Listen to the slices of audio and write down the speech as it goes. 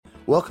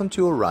Welcome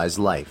to Arise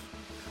Life,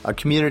 a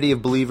community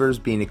of believers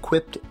being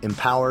equipped,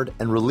 empowered,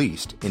 and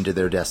released into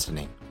their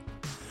destiny.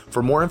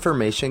 For more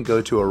information,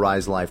 go to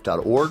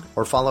ariselife.org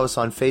or follow us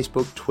on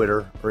Facebook,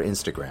 Twitter, or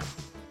Instagram.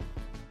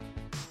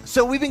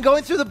 So we've been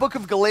going through the book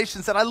of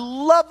Galatians, and I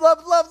love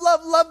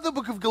the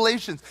book of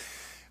Galatians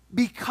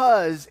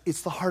because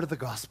it's the heart of the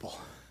gospel.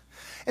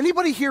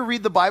 Anybody here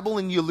read the Bible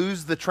and you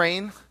lose the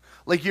train?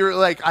 Like you're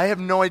like, I have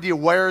no idea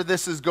where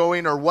this is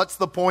going or what's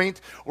the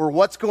point or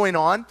what's going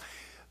on.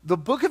 The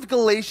book of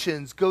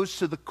Galatians goes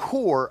to the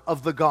core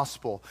of the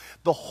gospel.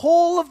 The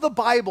whole of the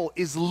Bible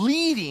is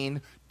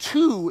leading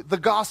to the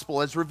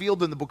gospel as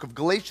revealed in the book of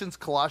Galatians,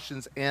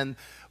 Colossians, and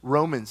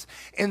Romans.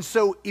 And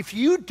so if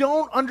you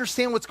don't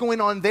understand what's going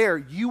on there,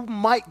 you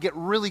might get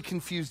really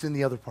confused in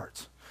the other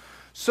parts.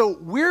 So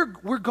we're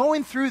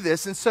going through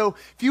this, and so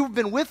if you've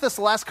been with us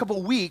the last couple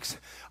of weeks,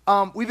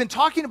 we've been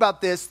talking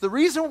about this. The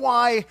reason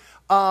why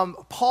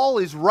Paul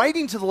is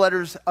writing to the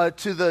letters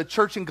to the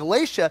church in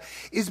Galatia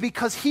is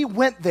because he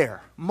went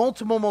there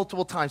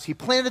multiple times. He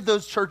planted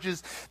those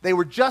churches. They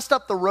were just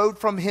up the road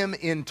from him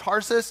in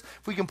Tarsus.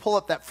 If we can pull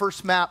up that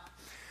first map.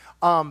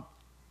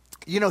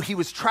 He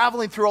was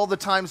traveling through all the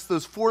times,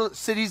 those 4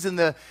 cities in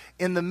the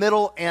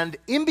middle, and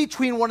in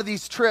between one of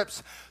these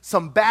trips,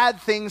 some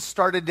bad things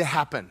started to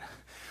happen.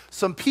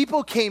 Some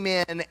people came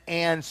in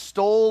and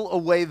stole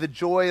away the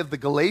joy of the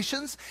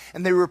Galatians,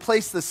 and they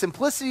replaced the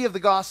simplicity of the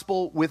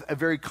gospel with a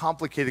very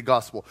complicated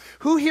gospel.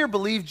 Who here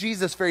believed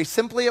Jesus very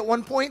simply at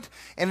one point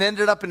and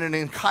ended up in an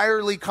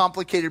entirely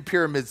complicated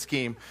pyramid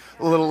scheme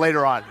a little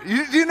later on?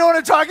 Do you know what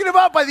I'm talking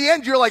about? By the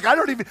end, you're like,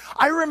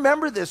 I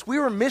remember this. We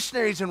were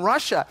missionaries in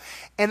Russia,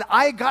 and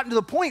I had gotten to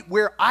the point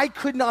where I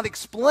could not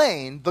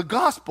explain the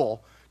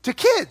gospel to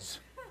kids.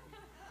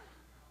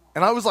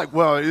 And I was like,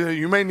 well,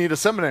 you may need a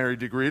seminary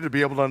degree to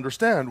be able to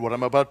understand what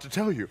I'm about to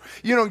tell you.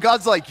 And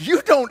God's like,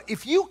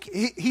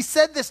 he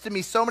said this to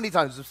me so many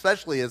times,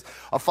 especially as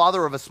a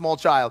father of a small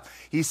child.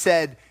 He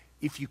said,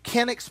 if you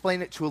can't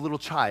explain it to a little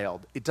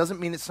child, it doesn't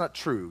mean it's not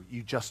true.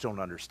 You just don't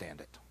understand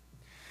it.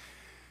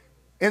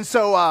 And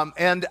so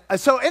in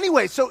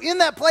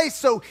that place,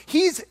 so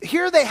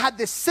here they had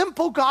this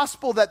simple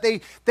gospel that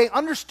they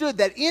understood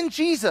that in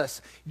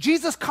Jesus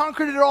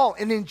conquered it all.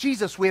 And in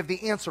Jesus, we have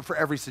the answer for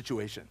every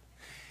situation.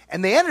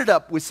 And they ended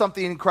up with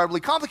something incredibly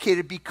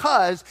complicated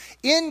because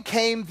in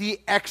came the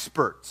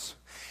experts.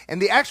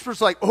 And the experts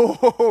like,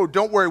 oh,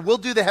 don't worry, we'll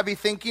do the heavy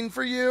thinking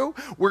for you.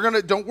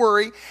 Don't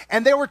worry.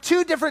 And there were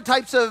 2 different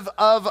types of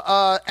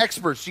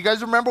experts. You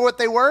guys remember what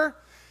they were?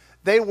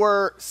 They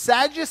were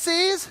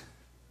Sadducees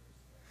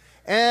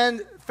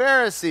and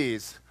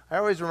Pharisees. I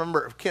always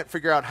can't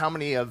figure out how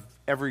many of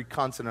every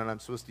consonant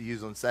I'm supposed to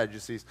use on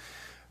Sadducees.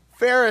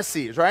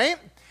 Pharisees, right?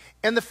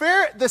 And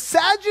the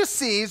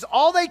Sadducees,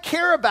 all they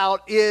care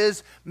about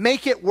is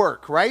make it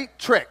work, right?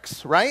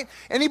 Tricks, right?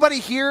 Anybody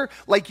here,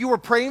 like you were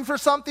praying for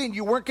something,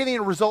 you weren't getting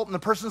a result, and the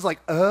person's like,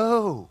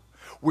 oh,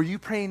 were you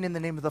praying in the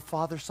name of the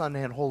Father, Son,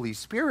 and Holy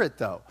Spirit,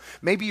 though?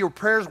 Maybe your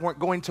prayers weren't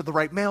going to the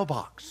right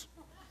mailbox.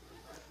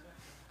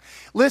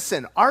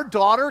 Listen, our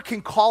daughter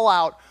can call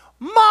out,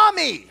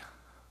 Mommy,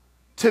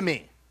 to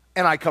me,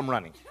 and I come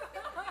running.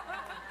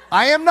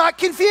 I am not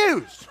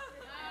confused,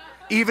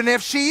 even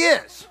if she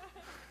is.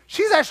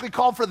 She's actually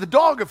called for the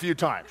dog a few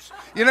times.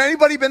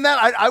 Anybody been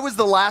that? I was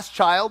the last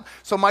child,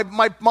 so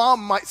my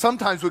mom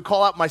sometimes would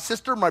call out my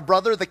sister, my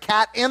brother, the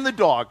cat, and the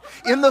dog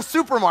in the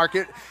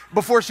supermarket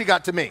before she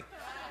got to me,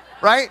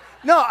 right?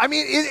 No, I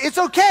mean, it's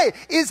okay.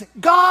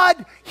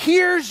 God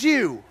hears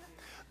you.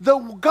 The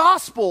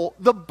gospel,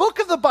 the book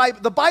of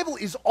the Bible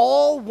is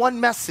all one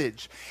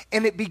message,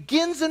 and it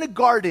begins in a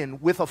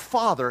garden with a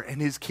father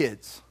and his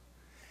kids.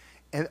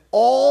 And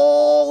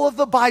all of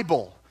the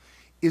Bible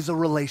is a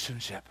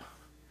relationship.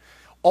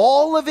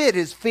 All of it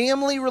is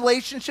family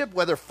relationship,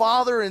 whether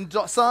father and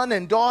son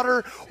and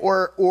daughter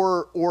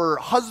or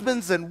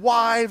husbands and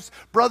wives,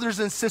 brothers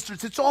and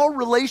sisters. It's all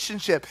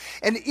relationship.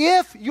 And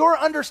if your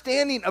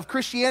understanding of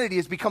Christianity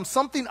has become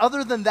something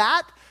other than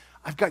that,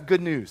 I've got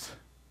good news.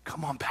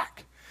 Come on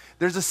back.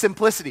 There's a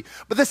simplicity.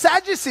 But the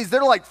Sadducees,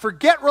 they're like,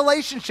 forget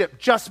relationship,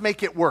 just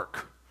make it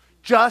work.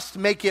 Just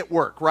make it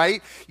work,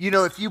 right?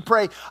 If you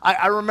pray,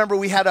 I remember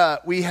we had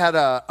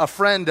a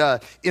friend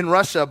in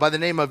Russia by the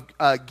name of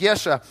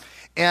Geshe.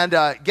 And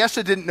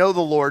Geshe didn't know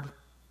the Lord,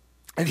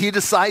 and he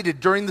decided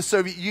during the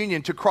Soviet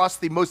Union to cross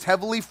the most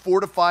heavily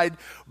fortified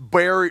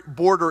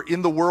border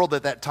in the world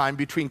at that time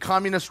between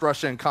communist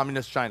Russia and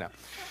communist China,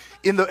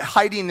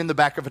 hiding in the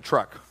back of a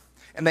truck.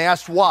 And they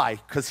asked why,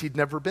 because he'd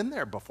never been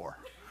there before.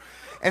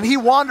 And he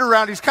wandered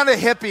around. He's kind of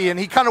hippie, and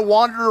he kind of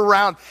wandered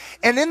around.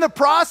 And in the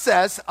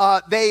process,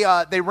 they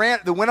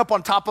went up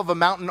on top of a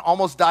mountain,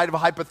 almost died of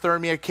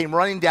hypothermia, came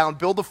running down,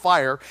 built a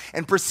fire,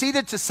 and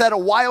proceeded to set a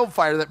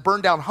wildfire that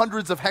burned down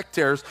hundreds of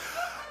hectares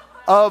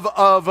of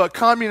a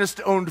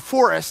communist-owned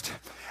forest.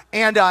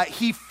 And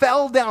he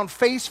fell down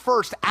face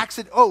first.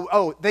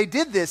 They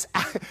did this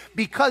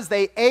because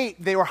they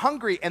were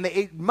hungry, and they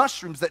ate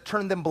mushrooms that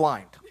turned them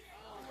blind.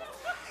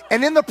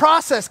 And in the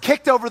process,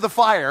 kicked over the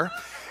fire.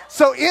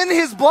 So in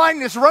his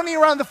blindness, running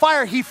around the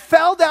fire, he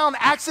fell down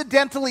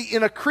accidentally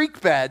in a creek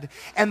bed,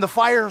 and the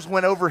fires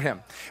went over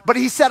him. But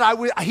he said,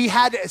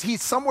 he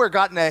somewhere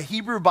gotten a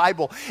Hebrew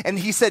Bible, and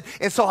he said,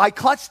 and so I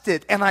clutched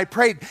it, and I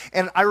prayed.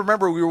 And I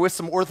remember we were with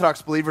some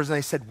Orthodox believers, and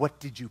they said, what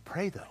did you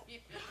pray, though?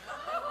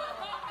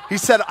 He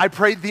said, I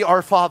prayed the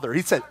Our Father.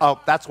 He said, oh,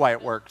 that's why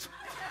it worked.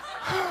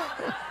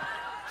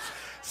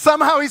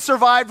 Somehow he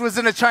survived, was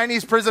in a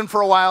Chinese prison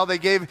for a while. They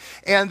gave,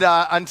 and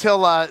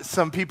until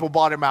some people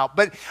bought him out.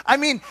 But I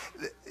mean,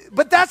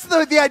 but that's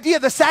the idea.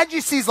 The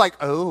Sadducees like,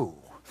 oh,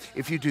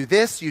 if you do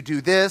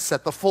this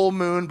at the full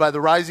moon by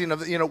the rising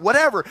of,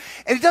 whatever.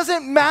 And it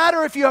doesn't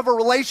matter if you have a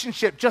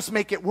relationship, just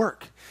make it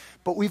work.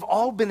 But we've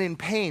all been in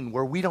pain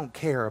where we don't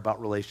care about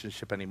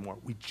relationship anymore.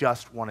 We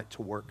just want it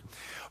to work.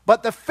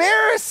 But the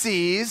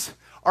Pharisees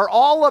are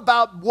all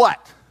about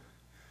what?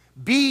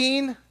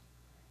 Being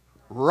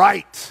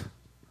right.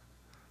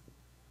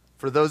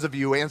 For those of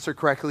you who answer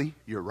correctly,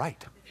 you're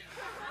right.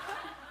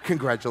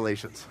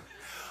 Congratulations.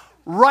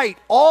 Right,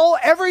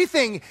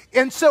 everything.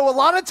 And so a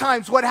lot of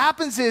times what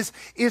happens is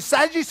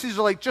Sadducees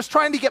are like, just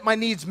trying to get my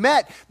needs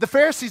met. The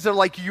Pharisees are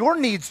like, your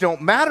needs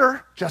don't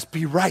matter, just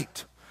be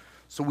right.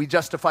 So we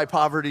justify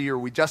poverty, or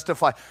we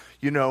justify,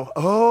 you know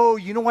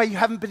why you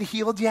haven't been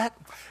healed yet?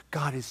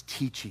 God is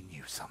teaching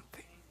you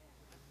something.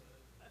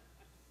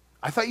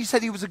 I thought you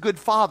said he was a good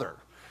father.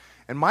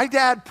 And my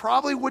dad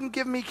probably wouldn't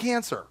give me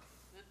cancer.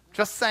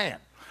 Just saying,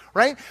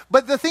 right?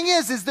 But the thing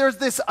is there's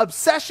this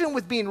obsession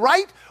with being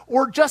right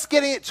or just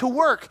getting it to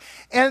work.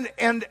 And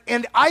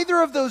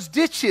either of those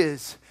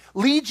ditches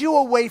lead you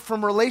away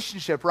from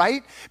relationship,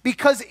 right?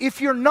 Because if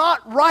you're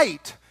not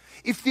right,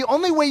 if the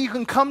only way you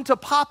can come to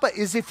Papa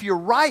is if you're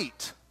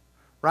right?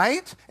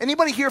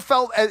 Anybody here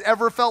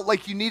ever felt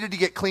like you needed to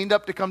get cleaned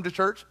up to come to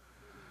church?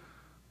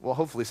 Well,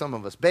 hopefully some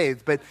of us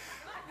bathed,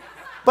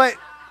 but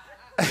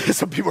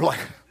some people are like,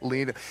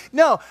 lean.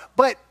 No,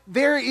 but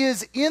there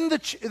is in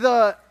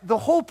the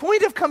whole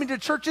point of coming to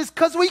church is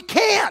because we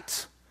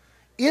can't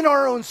in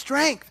our own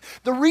strength.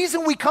 The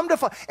reason we come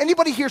to,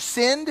 anybody here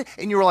sinned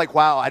and you were like,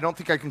 wow, I don't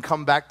think I can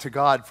come back to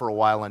God for a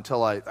while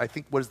until I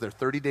think, what is there,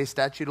 30-day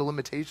statute of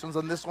limitations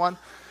on this one?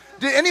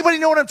 Did anybody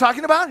know what I'm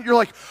talking about? You're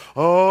like,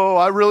 oh,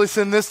 I really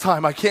sinned this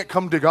time. I can't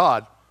come to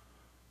God.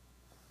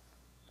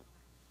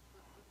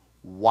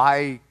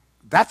 Why?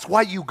 That's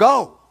why you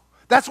go.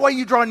 That's why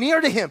you draw near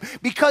to him,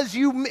 because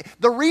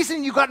the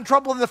reason you got in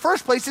trouble in the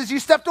first place is you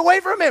stepped away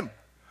from him,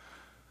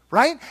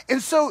 right?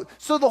 And so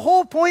the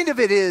whole point of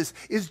it is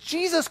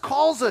Jesus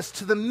calls us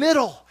to the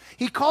middle.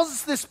 He calls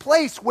us this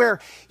place where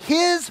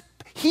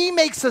he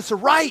makes us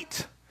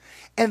right,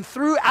 and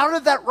out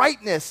of that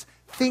rightness,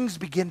 things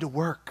begin to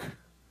work.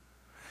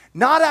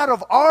 Not out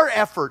of our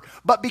effort,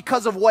 but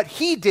because of what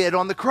he did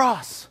on the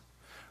cross.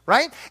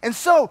 Right? And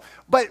so,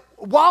 but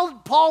while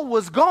Paul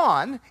was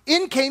gone,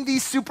 in came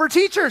these super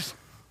teachers.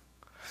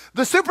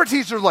 The super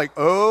teachers are like,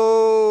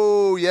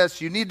 oh, yes,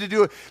 you need to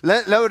do it.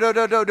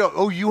 No.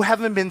 Oh, you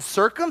haven't been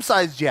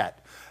circumcised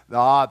yet.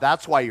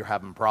 That's why you're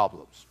having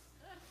problems.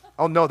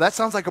 Oh, no, that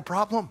sounds like a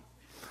problem.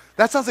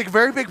 That sounds like a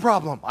very big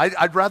problem.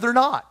 I'd rather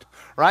not,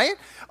 right?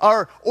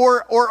 Or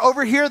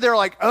over here, they're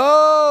like,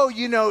 oh,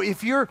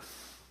 if you're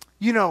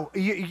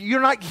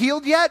not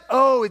healed yet?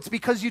 Oh, it's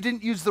because you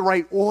didn't use the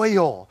right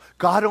oil.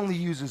 God only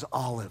uses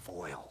olive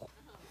oil.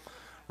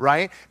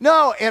 Right?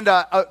 No, and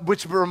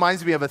which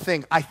reminds me of a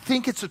thing. I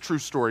think it's a true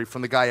story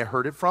from the guy I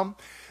heard it from.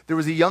 There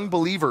was a young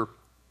believer,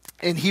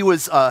 and he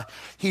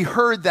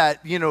heard that,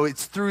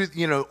 it's through,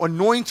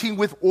 anointing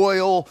with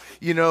oil,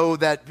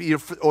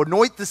 that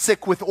anoint the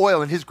sick with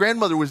oil. And his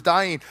grandmother was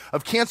dying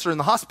of cancer in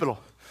the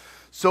hospital.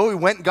 So he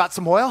went and got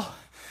some oil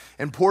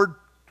and poured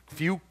a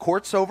few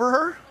quarts over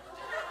her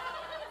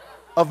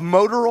of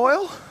motor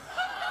oil.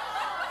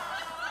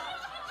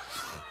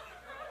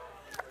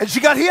 And she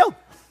got healed.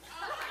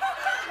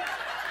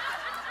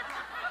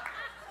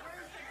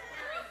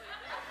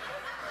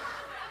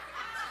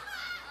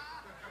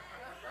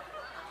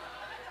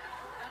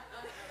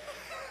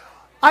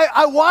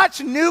 I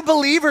watch new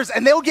believers,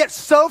 and they'll get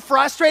so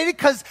frustrated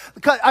because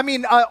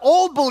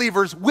old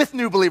believers with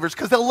new believers,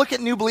 because they'll look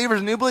at new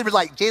believers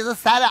like, Jesus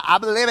said it, I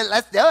believe it,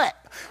 let's do it.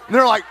 And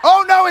they're like,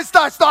 oh, no, it's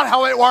not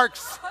how it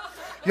works.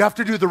 You have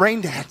to do the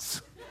rain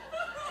dance.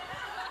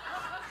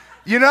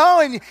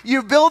 And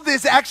you build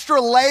these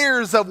extra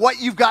layers of what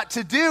you've got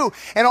to do,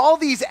 and all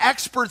these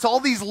experts, all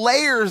these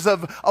layers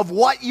of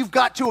what you've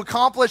got to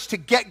accomplish to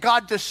get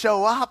God to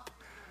show up.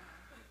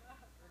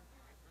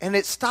 And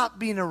it stopped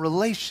being a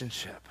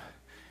relationship,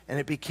 and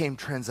it became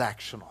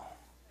transactional.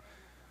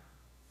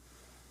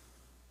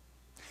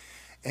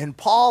 And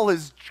Paul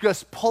is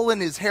just pulling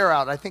his hair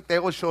out. I think they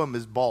always show him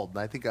as bald, and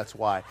I think that's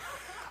why.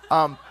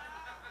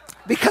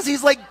 Because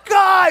he's like,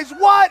 guys,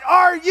 what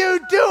are you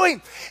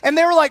doing? And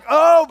they were like,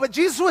 oh, but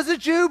Jesus was a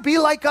Jew, be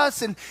like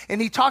us. And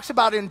he talks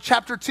about in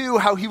chapter 2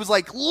 how he was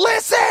like,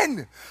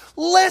 listen.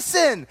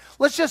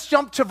 Let's just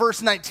jump to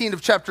verse 19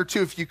 of chapter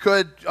 2, if you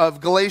could, of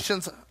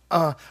Galatians.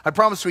 I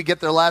promised we'd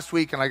get there last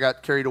week, and I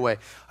got carried away.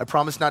 I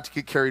promised not to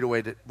get carried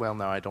away.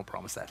 No, I don't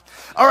promise that.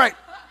 All right.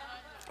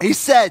 He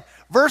said,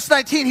 Verse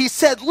 19, he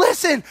said,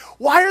 listen,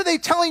 why are they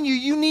telling you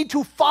you need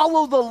to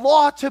follow the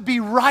law to be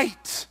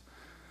right?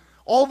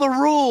 All the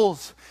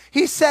rules.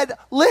 He said,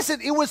 listen,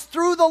 it was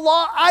through the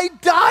law. I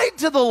died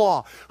to the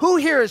law. Who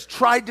here has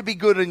tried to be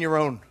good on your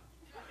own?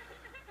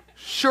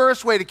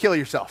 Surest way to kill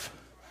yourself,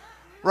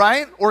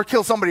 right? Or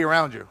kill somebody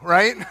around you,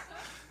 right?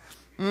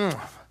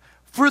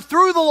 For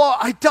through the law,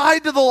 I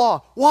died to the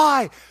law.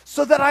 Why?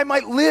 So that I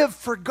might live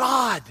for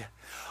God.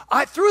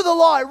 Through the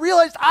law, I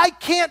realized I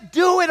can't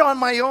do it on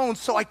my own,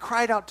 so I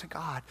cried out to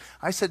God.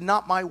 I said,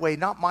 not my way,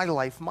 not my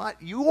life,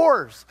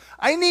 yours.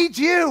 I need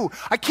you.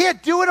 I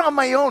can't do it on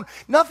my own.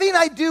 Nothing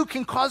I do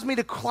can cause me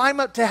to climb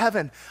up to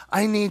heaven.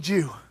 I need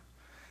you.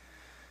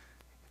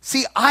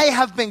 See, I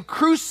have been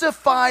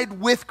crucified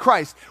with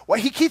Christ. Well,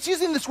 he keeps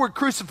using this word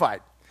crucified.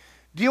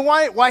 Do you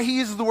know why he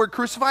uses the word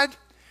crucified?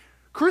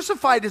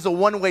 Crucified is a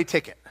one-way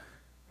ticket.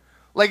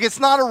 Like, it's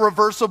not a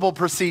reversible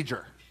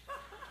procedure.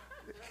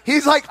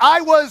 He's like,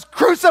 I was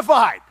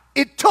crucified.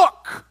 It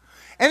took.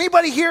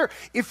 Anybody here,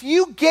 if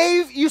you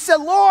said,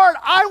 Lord,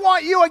 I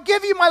want you, I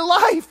give you my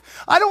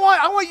life. I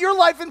want your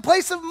life in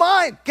place of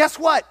mine. Guess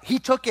what? He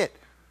took it.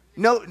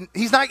 No,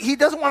 he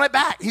doesn't want it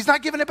back. He's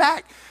not giving it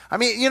back. I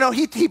mean,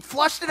 he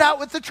flushed it out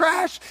with the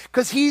trash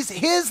because he's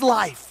his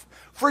life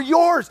for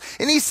yours.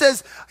 And he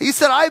said,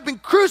 I've been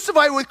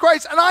crucified with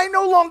Christ and I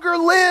no longer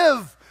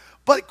live,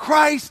 but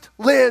Christ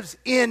lives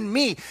in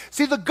me.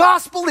 See, the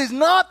gospel is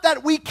not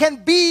that we can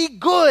be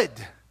good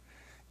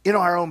in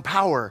our own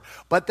power,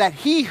 but that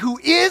he who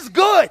is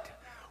good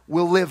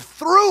will live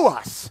through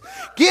us,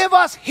 give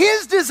us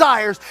his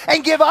desires,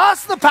 and give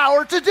us the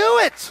power to do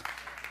it.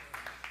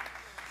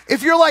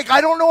 If you're like,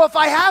 I don't know if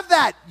I have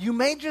that, you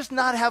may just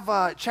not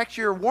have checked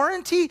your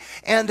warranty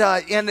and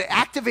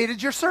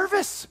activated your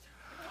service.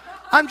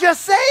 I'm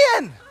just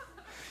saying.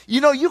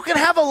 You can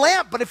have a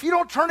lamp, but if you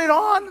don't turn it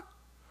on,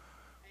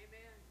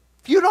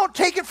 if you don't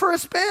take it for a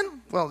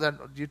spin, well, then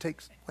you take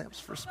lamps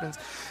for spins.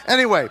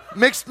 Anyway,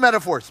 mixed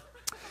metaphors.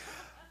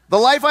 The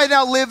life I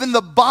now live in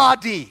the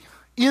body,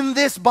 in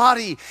this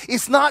body,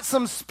 it's not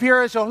some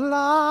spiritual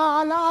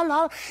la, la,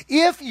 la.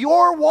 If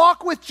your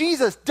walk with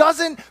Jesus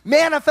doesn't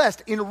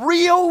manifest in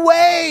real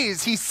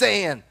ways, he's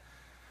saying,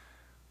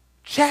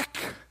 check.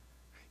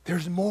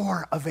 There's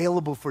more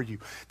available for you.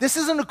 This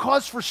isn't a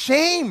cause for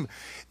shame.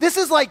 This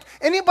is like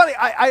anybody.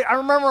 I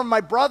remember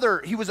my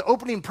brother, he was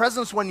opening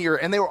presents one year,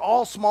 and they were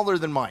all smaller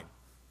than mine.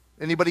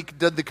 Anybody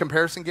did the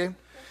comparison game?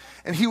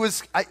 And he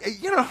was,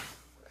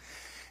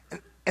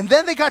 and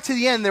then they got to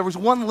the end, there was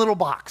one little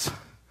box. And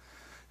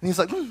he's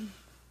like,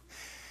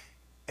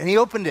 And he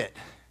opened it,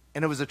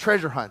 and it was a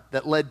treasure hunt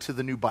that led to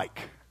the new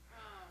bike.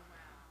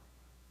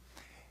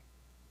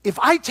 If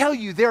I tell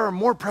you there are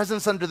more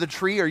presents under the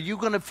tree, are you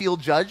going to feel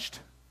judged?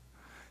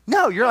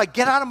 No, you're like,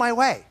 get out of my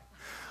way.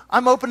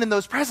 I'm opening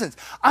those presents.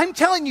 I'm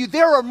telling you,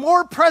 there are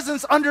more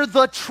presents under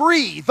the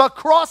tree, the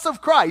cross of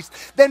Christ,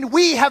 than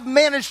we have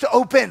managed to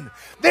open.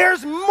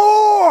 There's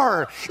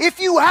more. If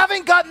you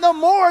haven't gotten the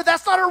more,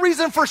 that's not a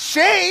reason for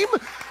shame.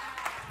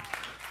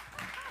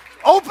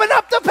 Open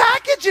up the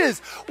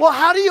packages. Well,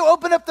 how do you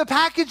open up the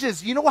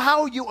packages? You know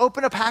how you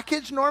open a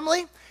package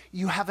normally?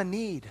 You have a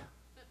need.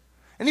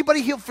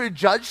 Anybody here feel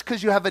judged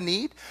because you have a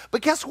need?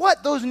 But guess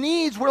what? Those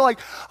needs were like,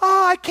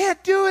 I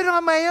can't do it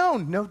on my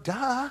own. No,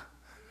 duh.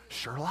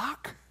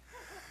 Sherlock.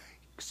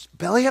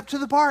 Belly up to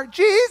the bar.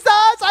 Jesus,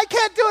 I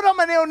can't do it on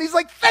my own. He's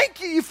like,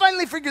 thank you. You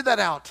finally figured that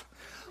out.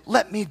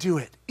 Let me do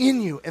it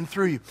in you and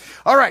through you.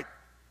 All right.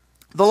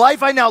 The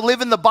life I now live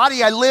in the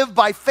body, I live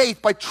by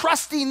faith, by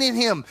trusting in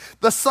him,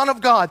 the Son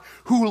of God,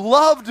 who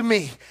loved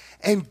me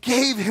and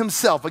gave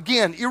himself,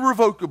 again,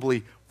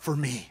 irrevocably for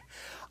me.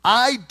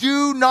 I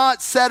do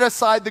not set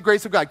aside the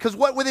grace of God. Because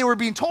what they were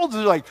being told,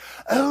 they're like,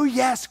 oh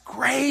yes,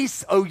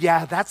 grace. Oh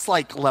yeah, that's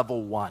like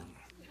level 1.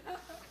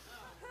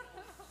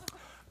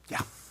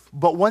 Yeah.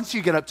 But once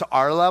you get up to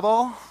our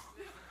level,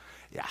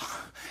 yeah.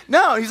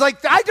 No, he's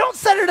like, I don't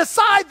set it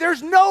aside.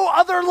 There's no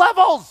other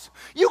levels.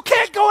 You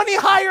can't go any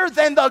higher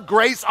than the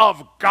grace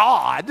of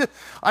God.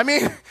 I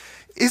mean,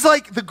 it's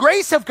like the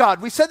grace of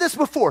God, we said this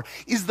before,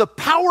 is the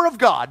power of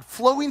God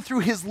flowing through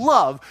his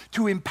love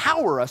to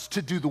empower us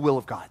to do the will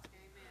of God.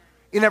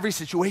 In every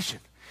situation,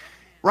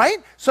 right?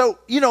 So,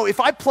 if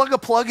I plug a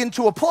plug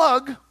into a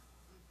plug,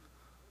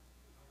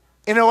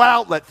 in an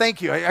outlet, thank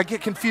you. I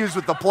get confused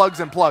with the plugs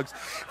and plugs.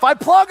 If I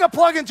plug a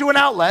plug into an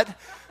outlet,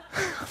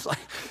 it's like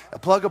a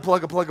plug.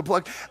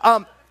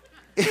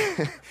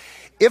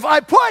 If I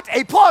put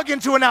a plug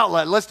into an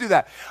outlet, let's do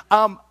that.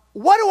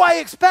 What do I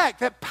expect?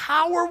 That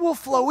power will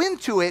flow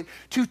into it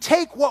to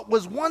take what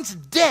was once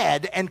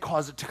dead and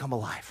cause it to come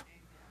alive.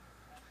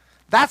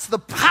 That's the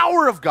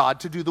power of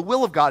God to do the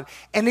will of God.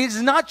 And it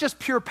is not just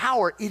pure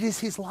power, it is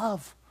his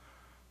love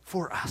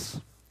for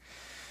us.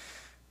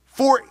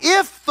 For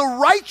if the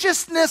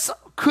righteousness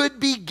could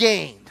be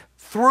gained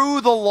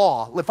through the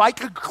law, if I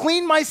could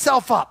clean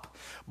myself up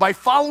by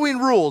following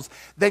rules,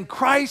 then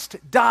Christ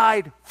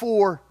died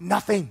for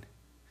nothing.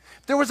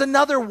 There was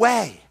another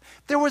way.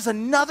 There was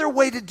another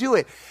way to do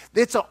it.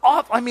 It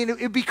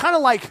would be kind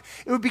of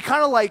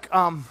like,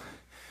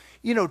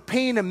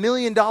 paying $1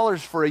 million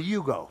for a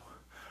Yugo.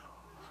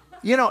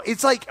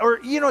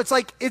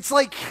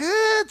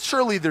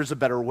 Surely there's a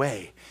better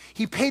way.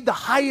 He paid the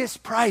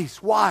highest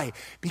price. Why?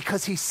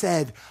 Because he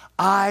said,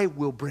 I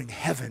will bring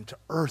heaven to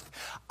earth.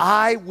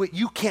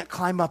 You can't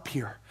climb up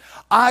here.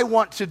 I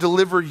want to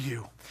deliver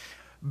you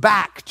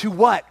back to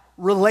what?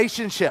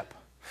 Relationship.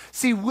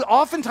 See,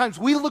 oftentimes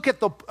we look at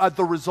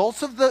the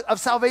results of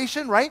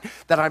salvation, right?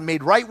 That I'm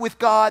made right with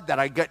God, that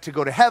I get to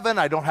go to heaven,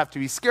 I don't have to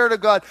be scared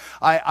of God,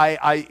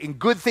 and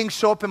good things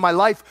show up in my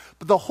life.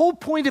 But the whole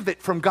point of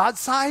it from God's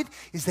side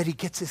is that he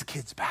gets his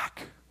kids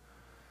back.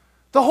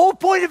 The whole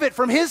point of it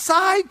from his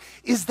side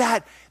is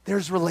that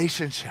there's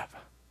relationship.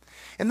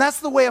 And that's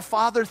the way a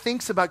father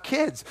thinks about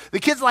kids. The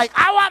kid's like,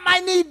 I want my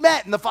need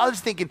met. And the father's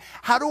thinking,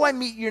 how do I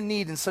meet your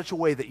need in such a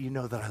way that you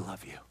know that I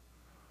love you?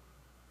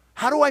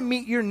 How do I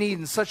meet your need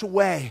in such a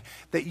way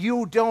that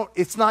you don't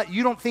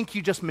think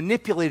you just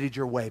manipulated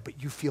your way,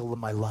 but you feel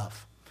my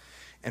love?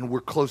 And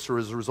we're closer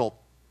as a result.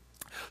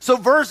 So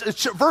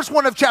verse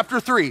 1 of chapter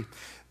 3,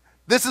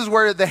 this is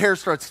where the hair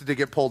starts to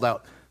get pulled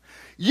out.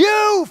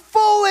 You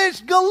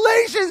foolish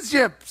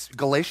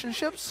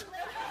Galatianships?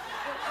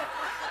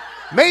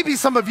 Maybe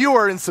some of you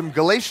are in some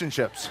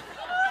Galatianships.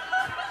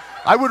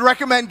 I would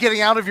recommend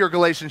getting out of your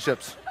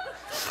Galatianships.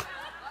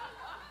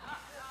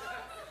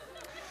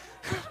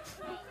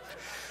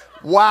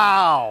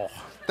 Wow,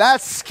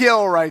 that's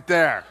skill right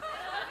there.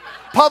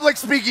 Public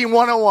speaking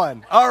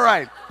 101. All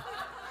right.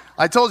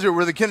 I told you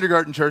we're the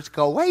kindergarten church.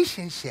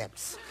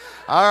 Galatianships.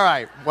 All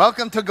right.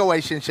 Welcome to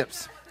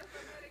Galatianships.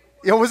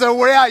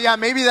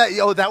 Maybe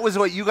that was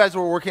what you guys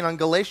were working on,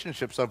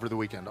 Galatianships over the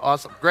weekend.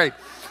 Awesome. Great.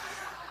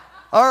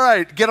 All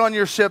right. Get on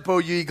your ship, O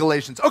ye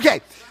Galatians.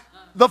 Okay.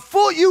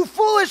 You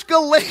foolish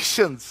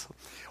Galatians.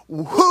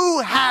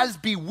 Who has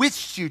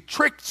bewitched you,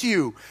 tricked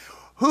you?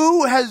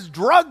 Who has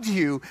drugged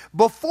you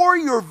before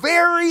your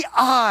very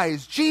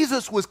eyes?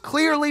 Jesus was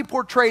clearly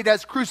portrayed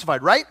as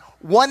crucified, right?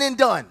 One and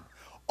done.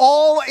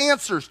 All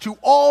answers to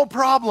all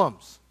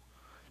problems.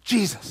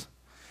 Jesus.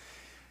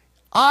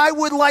 I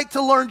would like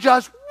to learn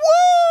just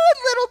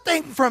one little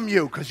thing from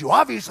you, because you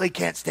obviously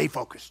can't stay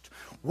focused.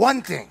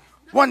 One thing.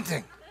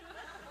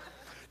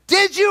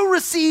 Did you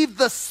receive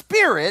the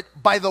Spirit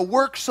by the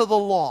works of the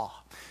law?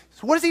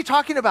 So what is he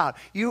talking about?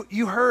 You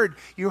heard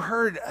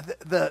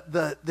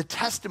the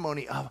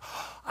testimony of,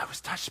 I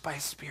was touched by a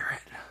Spirit.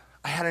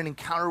 I had an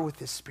encounter with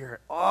this Spirit.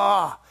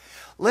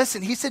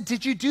 Listen, he said,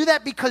 did you do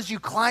that because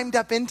you climbed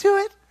up into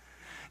it?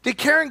 Did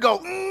Karen go,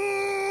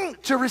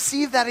 to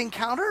receive that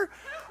encounter?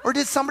 Or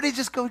did somebody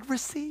just go,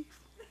 receive?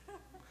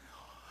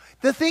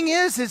 The thing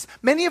is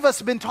many of us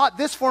have been taught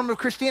this form of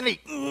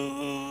Christianity.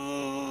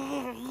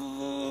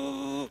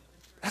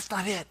 That's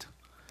not it.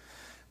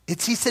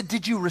 He said,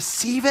 did you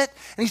receive it?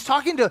 And he's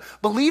talking to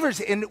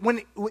believers, and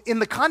when in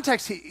the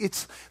context,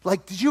 it's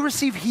like, did you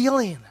receive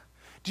healing?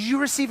 Did you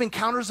receive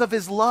encounters of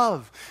his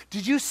love?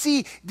 Did you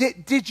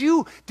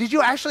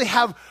actually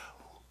have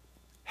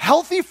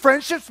healthy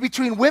friendships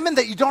between women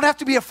that you don't have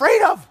to be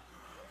afraid of?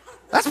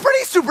 That's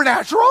pretty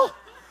supernatural.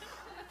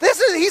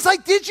 He's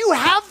like, did you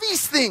have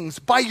these things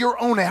by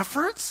your own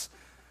efforts?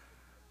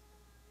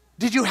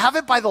 Did you have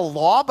it by the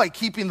law, by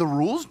keeping the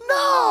rules?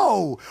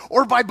 No.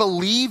 Or by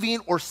believing,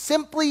 or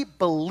simply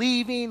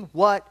believing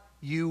what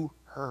you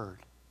heard.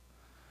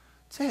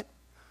 That's it.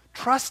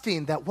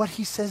 Trusting that what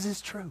he says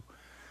is true.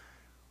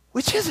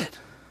 Which is it?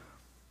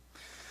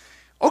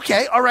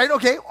 Okay, all right,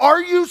 okay.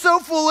 Are you so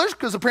foolish?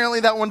 Because apparently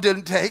that one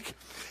didn't take.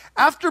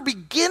 After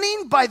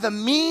beginning by the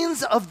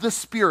means of the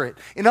Spirit,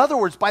 in other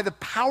words, by the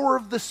power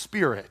of the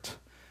Spirit,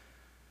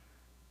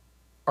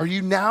 are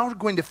you now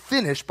going to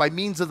finish by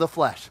means of the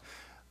flesh?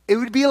 It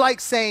would be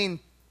like saying,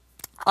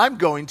 I'm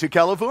going to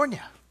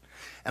California,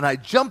 and I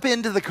jump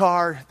into the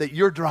car that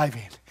you're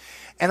driving,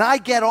 and I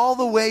get all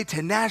the way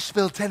to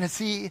Nashville,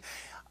 Tennessee.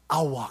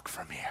 I'll walk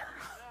from here.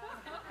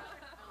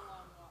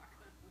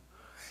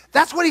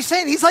 That's what he's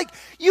saying. He's like,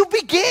 you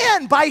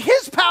began by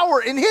his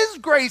power and his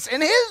grace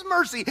and his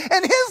mercy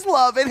and his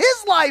love and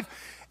his life,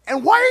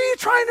 and why are you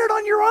trying it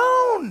on your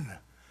own?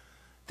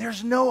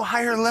 There's no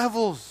higher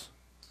levels.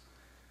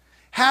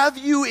 Have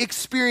you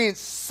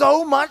experienced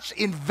so much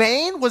in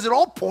vain? Was it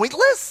all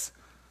pointless?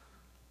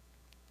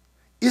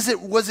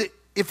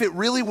 If it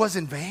really was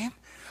in vain?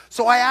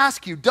 So I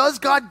ask you, does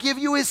God give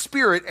you his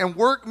Spirit and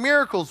work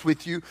miracles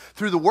with you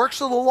through the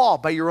works of the law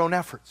by your own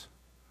efforts?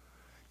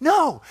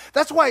 No.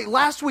 That's why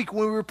last week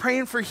when we were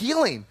praying for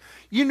healing,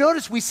 you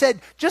notice we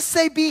said, just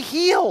say be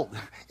healed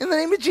in the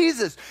name of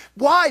Jesus.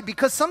 Why?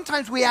 Because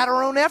sometimes we add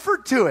our own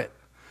effort to it.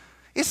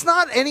 It's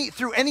not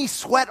through any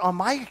sweat on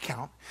my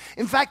account.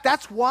 In fact,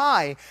 that's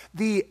why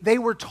they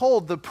were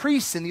told, the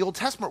priests in the Old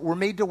Testament were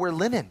made to wear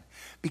linen,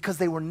 because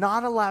they were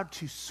not allowed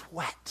to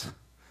sweat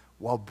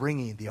while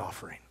bringing the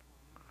offering.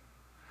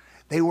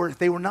 They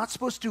were not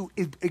supposed to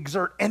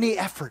exert any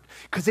effort,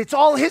 because it's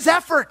all his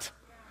effort.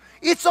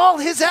 It's all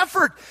his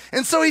effort.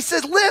 And so he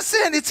says,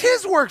 listen, it's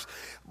his works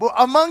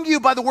among you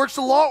by the works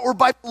of the law, or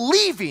by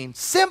believing,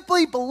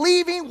 simply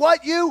believing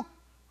what you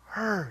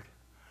heard.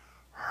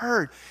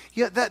 heard.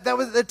 Yeah, that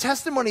was the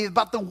testimony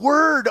about the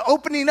Word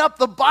opening up,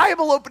 the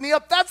Bible opening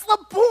up. That's the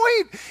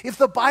point. If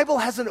the Bible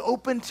hasn't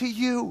opened to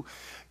you,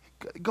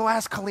 go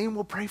ask Colleen,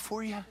 we'll pray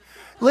for you.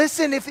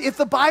 Listen, if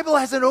the Bible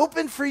hasn't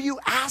opened for you,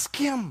 ask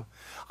him.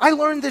 I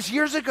learned this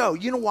years ago.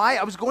 You know why?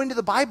 I was going to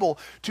the Bible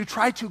to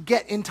try to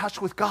get in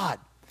touch with God.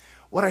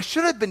 What I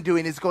should have been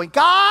doing is going,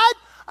 God,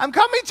 I'm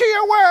coming to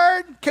your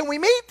Word. Can we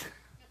meet?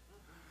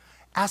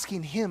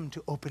 Asking him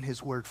to open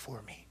his Word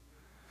for me.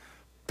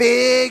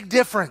 Big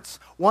difference.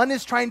 One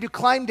is trying to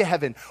climb to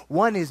heaven.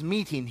 One is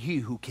meeting he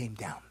who came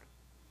down.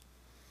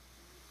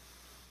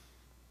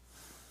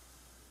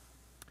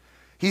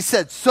 He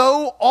said,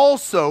 so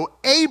also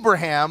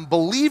Abraham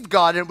believed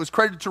God and it was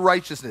credited to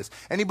righteousness.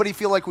 Anybody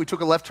feel like we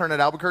took a left turn at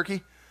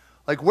Albuquerque?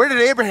 Like, where did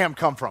Abraham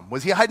come from?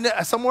 Was he hiding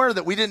somewhere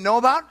that we didn't know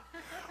about?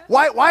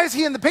 Why is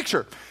he in the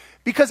picture?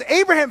 Because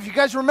Abraham, if you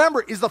guys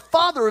remember, is the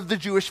father of the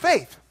Jewish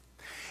faith.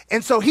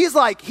 And so he's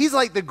like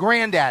the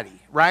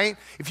granddaddy, right?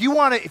 If you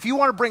want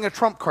to bring a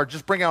trump card,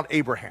 just bring out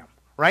Abraham,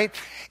 right?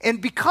 And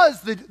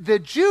because the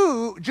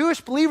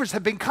Jewish believers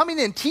have been coming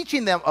in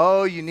teaching them,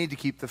 oh, you need to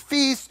keep the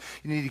feasts,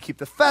 you need to keep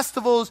the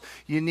festivals,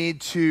 you need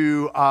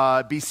to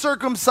be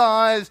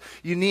circumcised,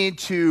 you need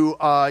to,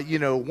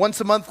 once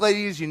a month,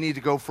 ladies, you need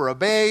to go for a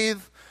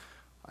bathe.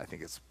 I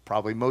think it's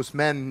probably most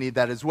men need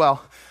that as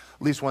well,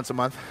 at least once a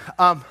month.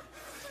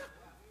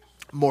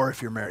 More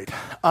if you're married.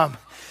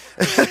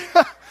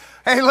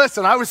 Hey,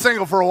 listen, I was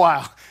single for a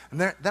while,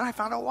 and then I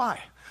found out why.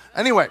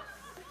 Anyway,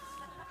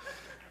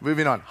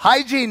 moving on.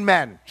 Hygiene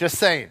men, just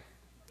saying.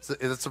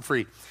 It's a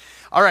free.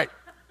 All right.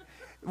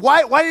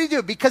 Why did he do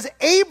it? Because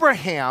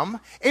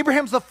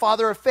Abraham's the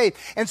father of faith.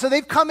 And so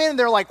they've come in and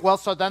they're like, well,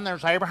 so then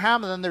there's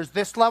Abraham, and then there's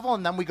this level,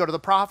 and then we go to the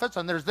prophets,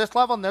 and there's this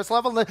level, and this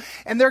level.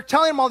 And they're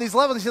telling him all these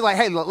levels. He's like,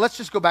 hey, let's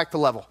just go back to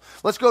level.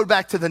 Let's go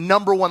back to the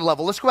number one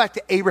level. Let's go back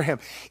to Abraham.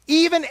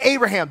 Even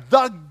Abraham,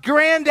 the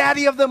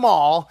granddaddy of them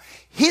all,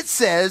 it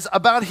says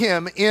about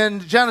him in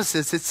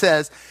Genesis, it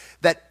says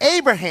that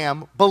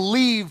Abraham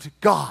believed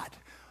God.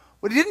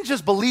 Well, he didn't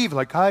just believe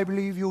like, I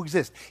believe you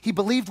exist. He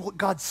believed what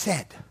God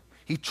said.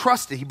 He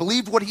trusted. He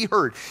believed what he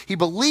heard. He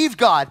believed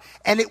God,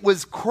 and it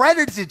was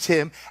credited to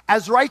him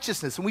as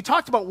righteousness. And we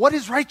talked about what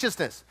is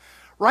righteousness.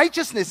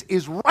 Righteousness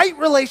is right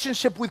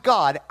relationship with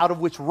God, out of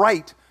which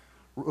right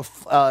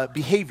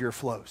behavior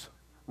flows.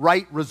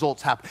 Right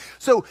results happen.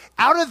 So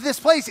out of this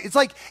place, it's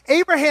like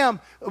Abraham,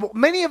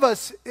 many of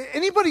us,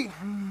 anybody,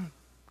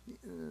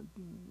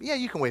 yeah,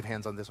 you can wave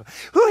hands on this one.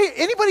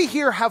 Anybody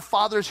here have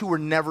fathers who were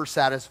never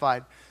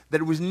satisfied?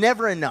 That it was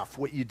never enough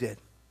what you did?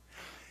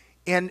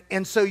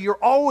 And so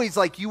you're always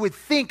like, you would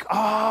think,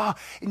 and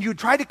you would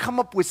try to come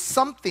up with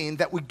something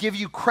that would give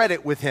you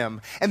credit with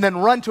him, and then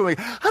run to him,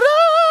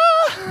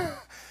 ah!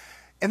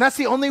 And that's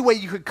the only way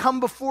you could come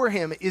before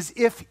him, is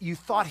if you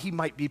thought he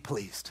might be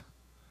pleased.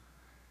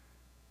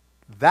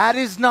 That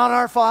is not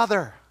our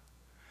Father.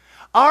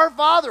 Our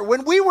Father,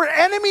 when we were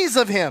enemies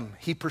of him,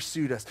 he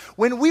pursued us.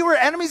 When we were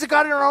enemies of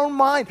God in our own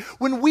mind,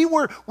 when we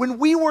were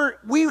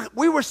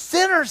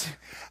sinners,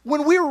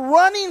 when we were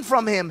running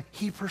from him,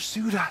 he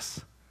pursued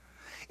us.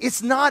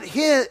 It's not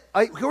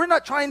we're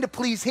not trying to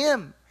please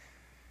him.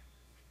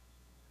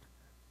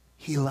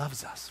 He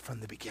loves us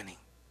from the beginning.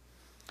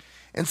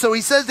 And so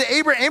he says that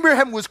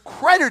Abraham was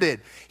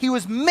credited. He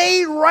was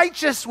made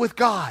righteous with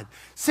God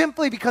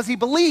simply because he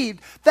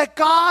believed that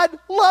God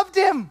loved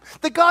him,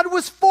 that God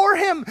was for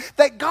him,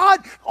 that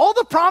all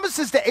the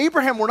promises to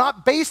Abraham were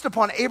not based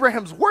upon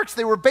Abraham's works.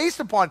 They were based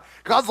upon,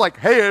 God's like,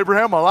 hey,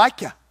 Abraham, I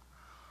like you.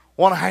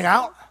 Want to hang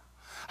out?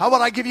 How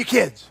about I give you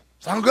kids?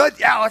 Sound good?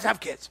 Yeah, let's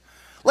have kids.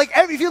 Like,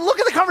 if you look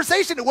at the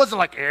conversation, it wasn't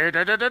like,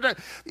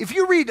 If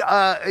you read,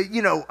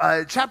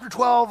 chapter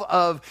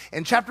 12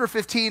 and chapter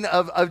 15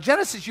 of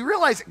Genesis, you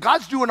realize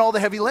God's doing all the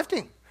heavy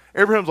lifting.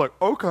 Abraham's like,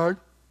 okay.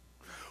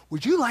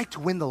 Would you like to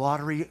win the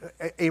lottery,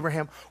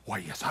 Abraham? Why,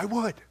 yes, I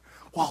would.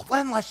 Well,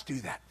 then let's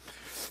do that.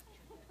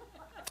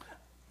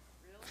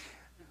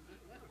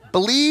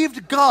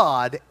 Believed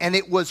God, and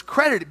it was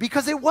credited,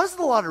 because it was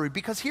the lottery,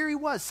 because here he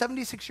was,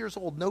 76 years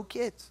old, no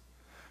kids.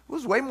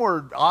 It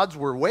was odds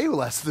were way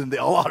less than the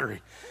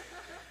lottery.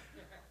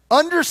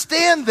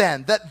 Understand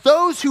then that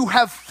those who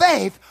have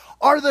faith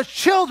are the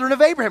children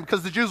of Abraham.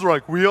 Because the Jews were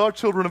like, we are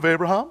children of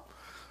Abraham,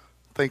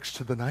 thanks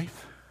to the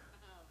knife.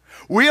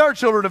 We are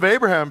children of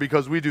Abraham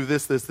because we do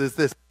this.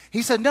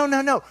 He said,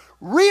 no.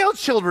 Real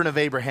children of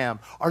Abraham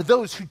are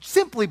those who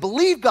simply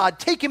believe God,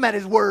 take him at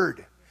his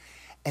word,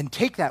 and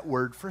take that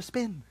word for a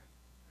spin.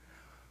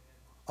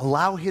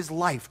 Allow his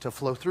life to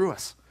flow through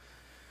us.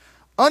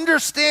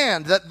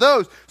 Understand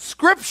that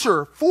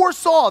Scripture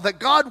foresaw that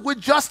God would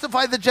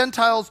justify the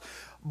Gentiles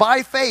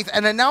by faith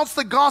and announce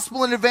the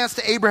gospel in advance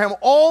to Abraham.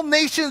 All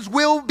nations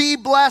will be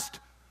blessed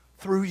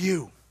through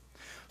you.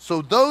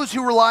 So those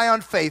who rely on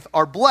faith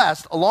are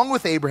blessed, along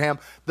with Abraham,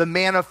 the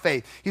man of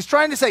faith. He's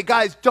trying to say,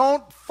 guys,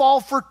 don't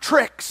fall for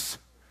tricks.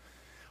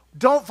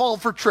 Don't fall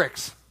for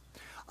tricks.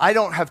 I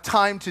don't have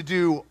time to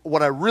do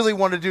what I really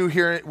want to do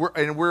here,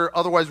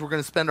 otherwise we're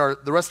going to spend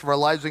the rest of our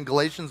lives in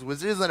Galatians,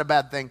 which isn't a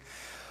bad thing.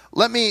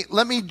 Let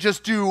me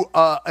just do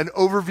an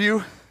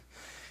overview,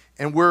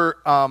 and we're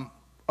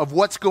of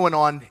what's going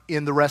on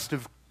in the rest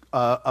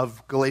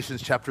of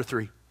Galatians chapter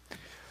 3.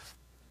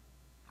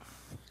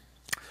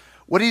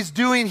 What he's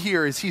doing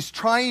here is he's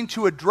trying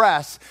to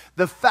address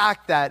the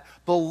fact that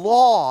the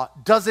law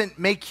doesn't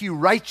make you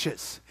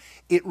righteous.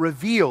 It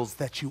reveals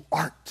that you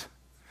aren't.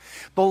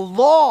 The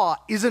law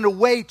isn't a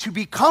way to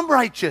become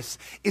righteous.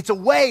 It's a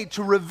way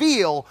to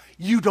reveal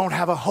you don't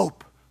have a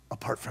hope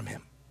apart from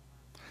him.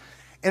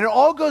 And it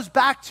all goes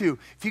back to,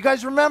 if you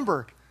guys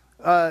remember,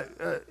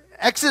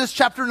 Exodus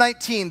chapter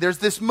 19, there's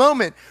this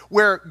moment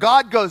where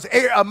God goes,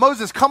 hey,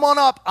 Moses, come on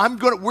up.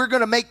 We're going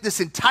to make this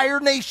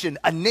entire nation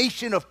a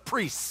nation of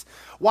priests.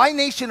 Why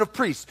nation of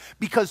priests?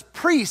 Because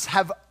priests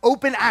have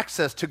open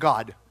access to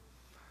God.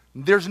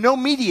 There's no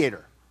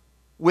mediator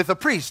with a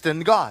priest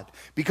and God,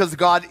 because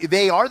God,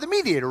 they are the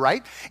mediator,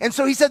 right? And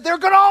so he said, they're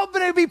all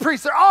going to be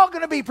priests. They're all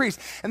going to be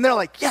priests. And they're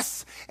like,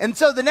 yes. And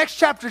so the next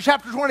chapter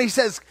 20, he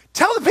says,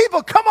 tell the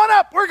people, come on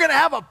up. We're going to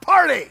have a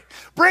party.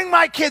 Bring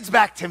my kids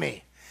back to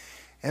me.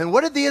 And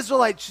what did the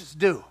Israelites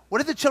do? What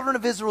did the children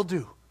of Israel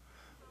do?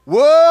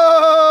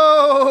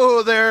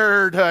 Whoa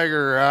there,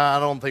 tiger. I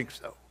don't think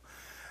so.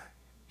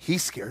 He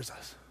scares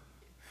us.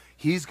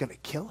 He's going to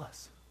kill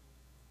us.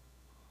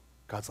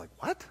 God's like,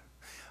 what?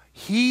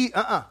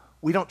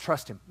 We don't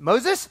trust him.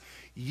 Moses,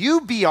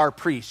 you be our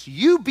priest.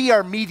 You be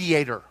our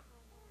mediator.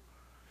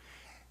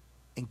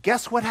 And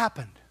guess what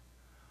happened?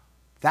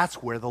 That's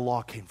where the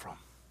law came from.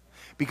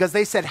 Because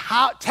they said,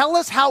 tell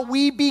us how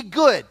we be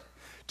good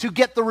to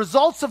get the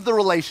results of the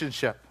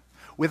relationship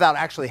without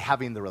actually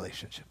having the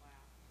relationship.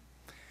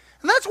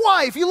 And that's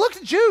why, if you look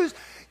at Jews,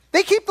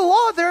 they keep the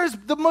law. They're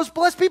the most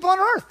blessed people on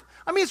earth.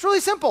 I mean, it's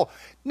really simple.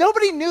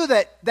 Nobody knew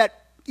that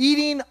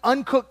eating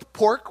uncooked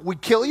pork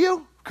would kill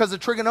you because of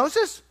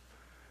trichinosis.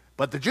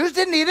 But the Jews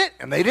didn't eat it,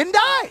 and they didn't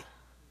die.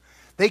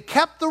 They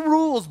kept the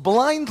rules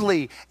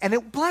blindly, and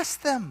it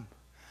blessed them.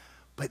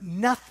 But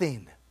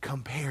nothing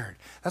compared.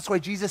 That's why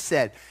Jesus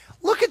said,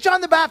 look at John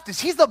the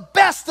Baptist. He's the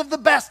best of the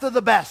best of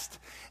the best.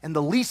 And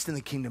the least in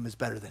the kingdom is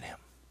better than him.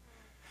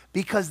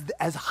 Because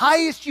as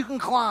high as you can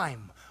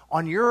climb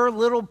on your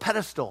little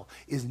pedestal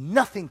is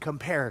nothing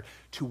compared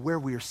to where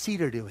we are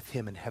seated with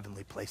him in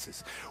heavenly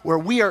places, where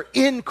we are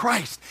in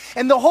Christ.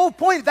 And the whole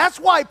point, that's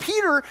why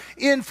Peter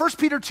in 1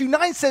 Peter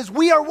 2:9 says,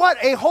 we are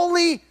what? A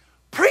holy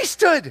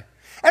priesthood.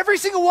 Every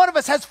single one of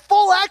us has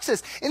full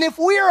access. And if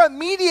we are a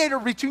mediator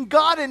between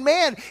God and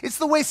man, it's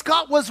the way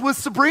Scott was with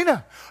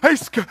Sabrina. Hey,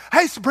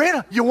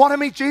 Sabrina, you want to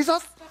meet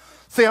Jesus?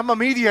 Say, I'm a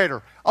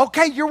mediator.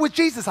 Okay, you're with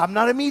Jesus. I'm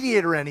not a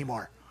mediator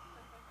anymore.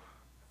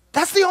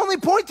 That's the only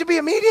point, to be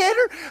a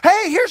mediator.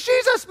 Hey, here's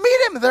Jesus. Meet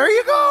him. There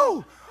you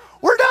go.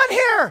 We're done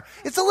here.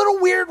 It's a little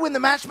weird when the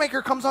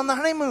matchmaker comes on the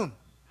honeymoon.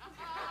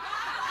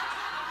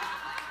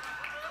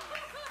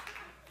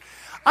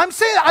 I'm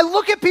saying, I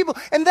look at people,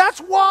 and that's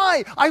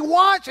why I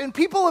watch, and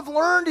people have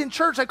learned in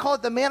church, I call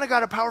it the man of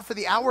God, a power for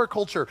the hour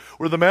culture,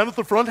 where the man at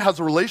the front has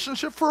a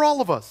relationship for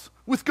all of us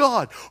with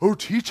God. Oh,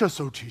 teach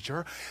us, oh,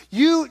 teacher.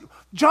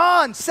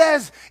 John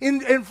says, in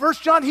 1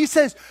 John, he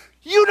says,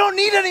 you don't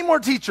need any more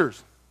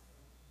teachers.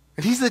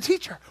 And he's the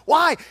teacher.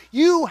 Why?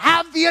 You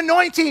have the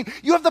anointing.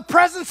 You have the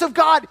presence of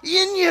God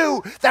in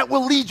you that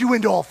will lead you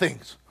into all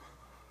things.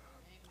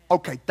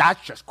 Okay,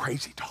 that's just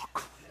crazy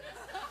talk.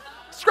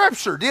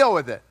 Scripture, deal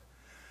with it.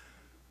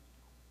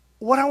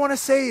 What I want to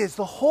say is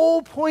the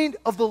whole point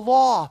of the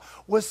law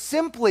was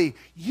simply,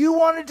 you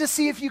wanted to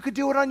see if you could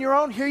do it on your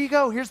own. Here you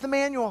go. Here's the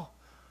manual.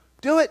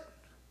 Do it.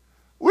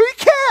 We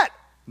can't.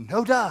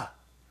 No duh.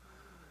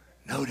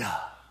 No duh.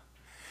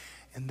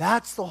 And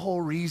that's the whole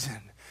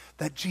reason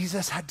that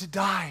Jesus had to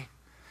die.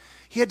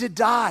 He had to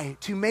die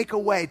to make a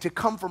way to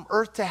come from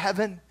earth to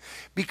heaven,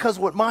 because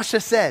what Masha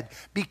said,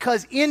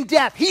 because in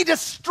death, he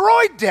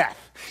destroyed death.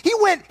 He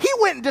went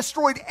and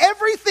destroyed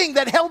everything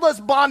that held us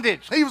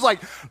bondage. He was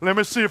like, let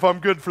me see if I'm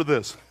good for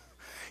this.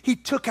 He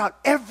took out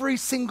every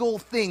single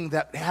thing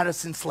that had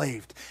us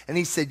enslaved. And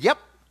he said, yep,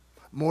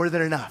 more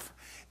than enough.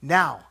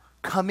 Now,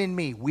 come in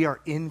me. We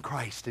are in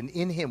Christ, and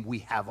in him we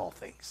have all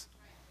things.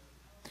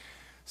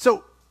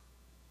 So,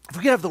 if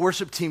we could have the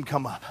worship team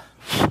come up.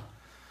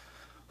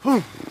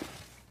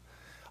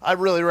 I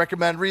really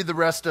recommend read the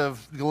rest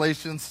of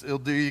Galatians. It'll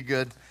do you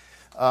good.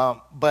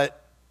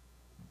 But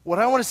what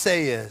I want to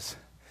say is,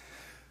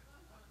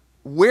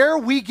 where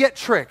we get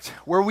tricked,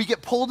 where we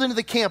get pulled into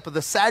the camp of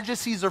the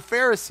Sadducees or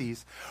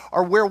Pharisees,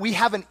 are where we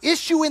have an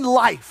issue in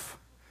life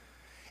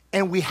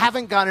and we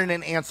haven't gotten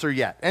an answer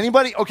yet.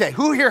 Anybody? Okay,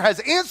 who here has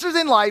answers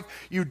in life,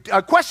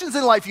 questions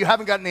in life you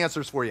haven't gotten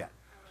answers for yet?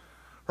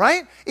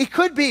 Right? It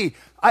could be,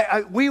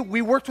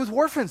 we worked with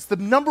orphans. The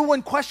number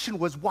one question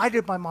was, why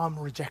did my mom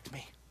reject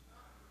me?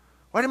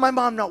 Why did my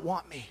mom not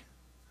want me?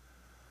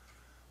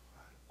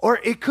 Or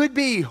it could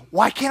be,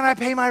 why can't I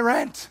pay my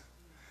rent?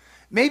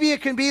 Maybe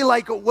it can be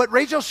like what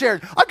Rachel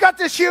shared. I've got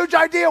this huge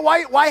idea.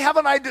 Why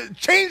haven't I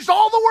changed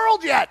all the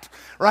world yet?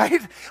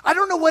 Right? I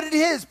don't know what it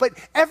is, but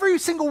every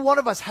single one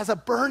of us has a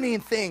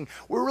burning thing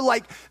where we're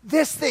like,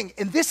 this thing.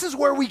 And this is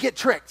where we get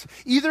tricked.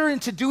 Either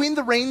into doing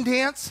the rain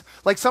dance.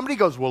 Like somebody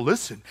goes, well,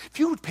 listen, if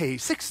you would pay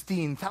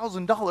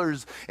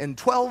 $16,000 in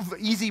 12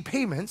 easy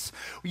payments,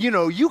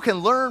 you can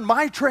learn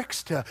my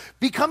tricks to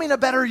becoming a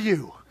better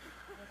you.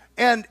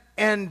 And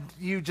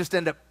you just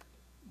end up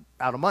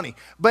out of money.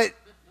 But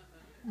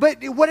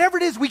whatever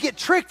it is, we get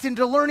tricked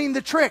into learning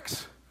the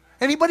tricks.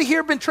 Anybody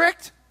here been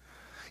tricked?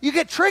 You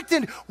get tricked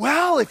in,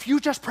 well, if you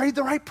just prayed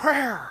the right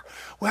prayer.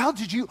 Well,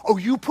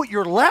 you put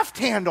your left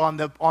hand on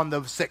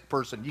the sick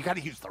person. You got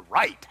to use the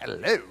right.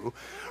 Hello.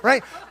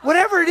 Right?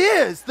 Whatever it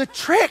is, the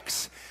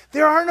tricks.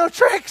 There are no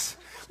tricks.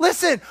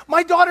 Listen,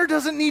 my daughter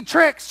doesn't need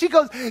tricks. She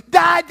goes,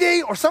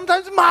 Daddy, or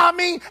sometimes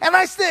Mommy, and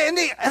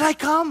I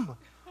come.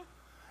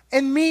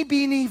 And me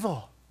being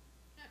evil.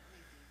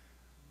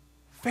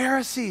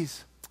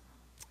 Pharisees.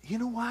 You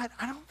know what?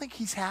 I don't think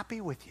he's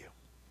happy with you.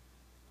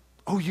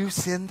 Oh, you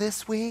sinned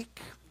this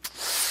week?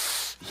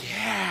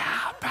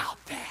 Yeah,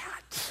 about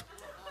that.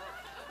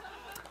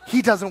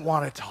 He doesn't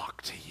want to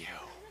talk to you.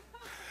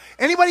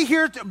 Anybody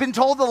here been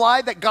told the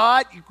lie that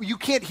God, you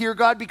can't hear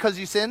God because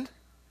you sinned?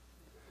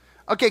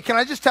 Okay, can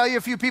I just tell you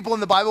a few people in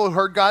the Bible who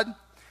heard God?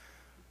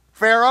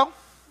 Pharaoh,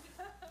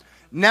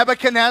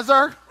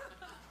 Nebuchadnezzar,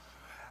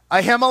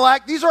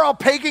 Ahimelech. These are all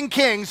pagan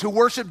kings who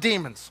worship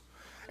demons.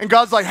 And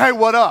God's like, hey,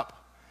 what up?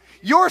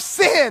 Your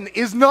sin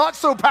is not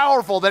so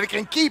powerful that it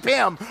can keep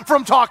him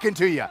from talking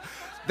to you.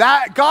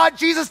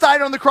 Jesus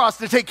died on the cross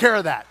to take care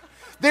of that.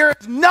 There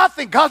is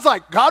nothing. God's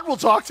like, God will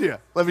talk to you.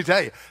 Let me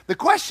tell you. The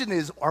question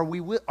is, are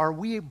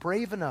we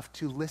brave enough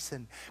to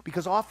listen?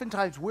 Because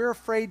oftentimes we're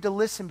afraid to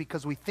listen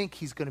because we think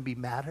he's going to be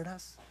mad at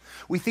us.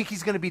 We think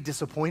he's going to be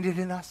disappointed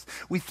in us.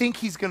 We think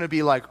he's going to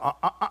be like,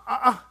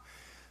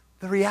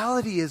 The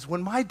reality is,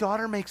 when my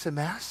daughter makes a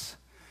mess,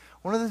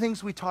 one of the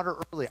things we taught her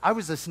early, I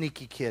was a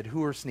sneaky kid.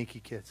 Who are sneaky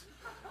kids?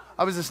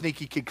 I was a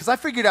sneaky kid because I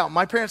figured out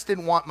my parents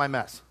didn't want my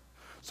mess.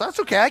 So that's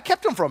okay. I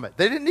kept them from it.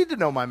 They didn't need to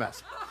know my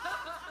mess.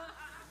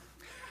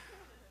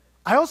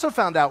 I also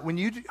found out when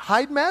you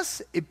hide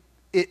mess,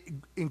 it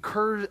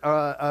incurs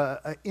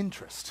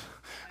interest.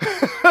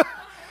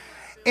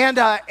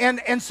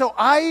 And so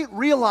I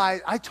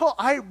realized,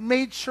 I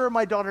made sure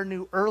my daughter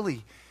knew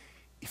early,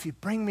 if you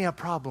bring me a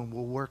problem,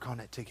 we'll work on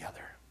it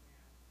together.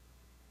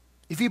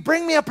 If you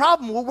bring me a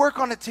problem, we'll work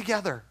on it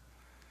together.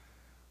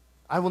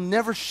 I will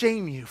never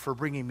shame you for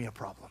bringing me a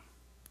problem.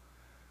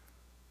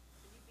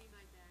 Can you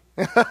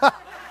be my dad?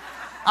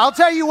 I'll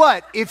tell you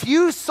what, if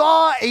you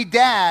saw a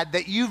dad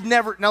that you've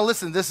never, now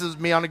listen, this is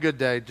me on a good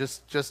day,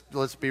 just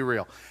let's be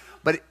real.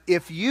 But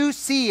if you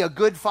see a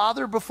good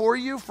father before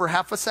you for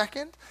half a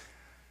second,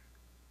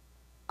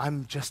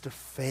 I'm just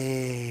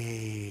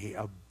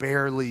a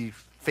barely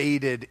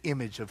faded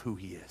image of who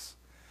he is.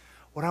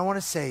 What I want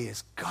to say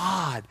is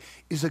God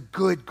is a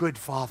good, good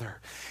father.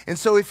 And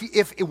so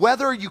if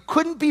whether you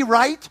couldn't be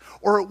right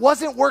or it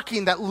wasn't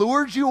working, that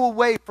lured you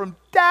away from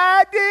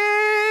Daddy,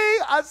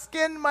 I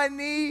skinned my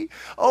knee.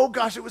 Oh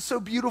gosh, it was so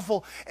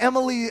beautiful.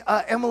 Emily's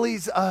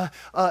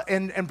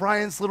and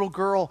Brian's little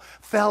girl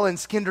fell and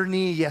skinned her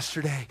knee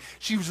yesterday.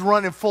 She was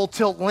running full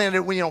tilt,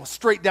 landed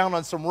straight down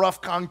on some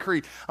rough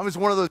concrete. I was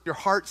one of those, your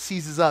heart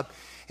seizes up.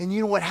 And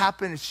you know what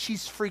happened is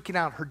she's freaking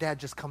out. Her dad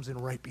just comes in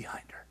right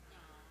behind her.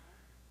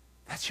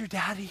 That's your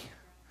daddy.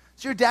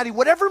 It's your daddy.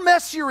 Whatever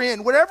mess you're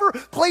in, whatever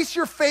place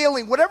you're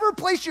failing, whatever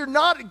place you're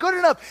not good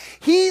enough,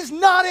 he's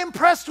not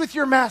impressed with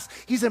your mess.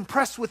 He's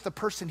impressed with the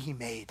person he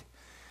made.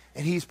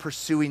 And he's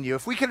pursuing you.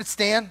 If we could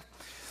stand.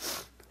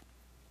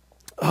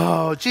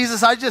 Oh,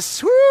 Jesus,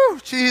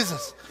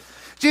 Jesus.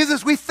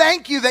 Jesus, we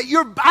thank you that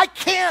I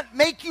can't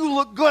make you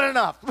look good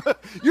enough.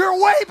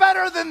 You're way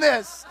better than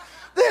this.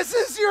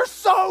 You're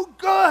so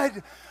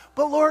good.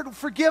 But Lord,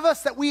 forgive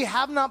us that we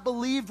have not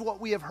believed what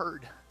we have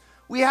heard.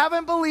 We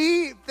haven't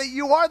believed that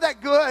you are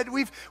that good.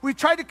 We've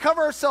tried to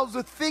cover ourselves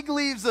with fig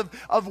leaves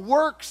of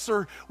works,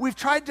 or we're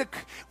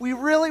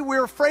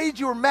afraid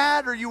you were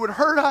mad or you would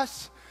hurt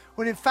us,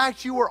 when in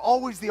fact you are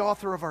always the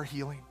author of our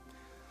healing.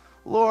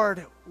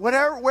 Lord,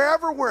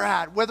 wherever we're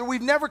at, whether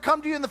we've never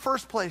come to you in the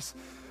first place,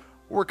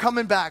 we're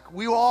coming back,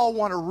 we all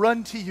want to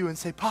run to you and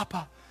say,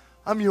 Papa,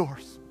 I'm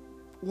yours.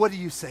 What do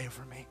you say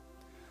for me?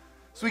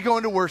 So we go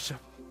into worship.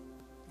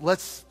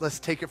 Let's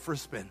take it for a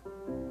spin.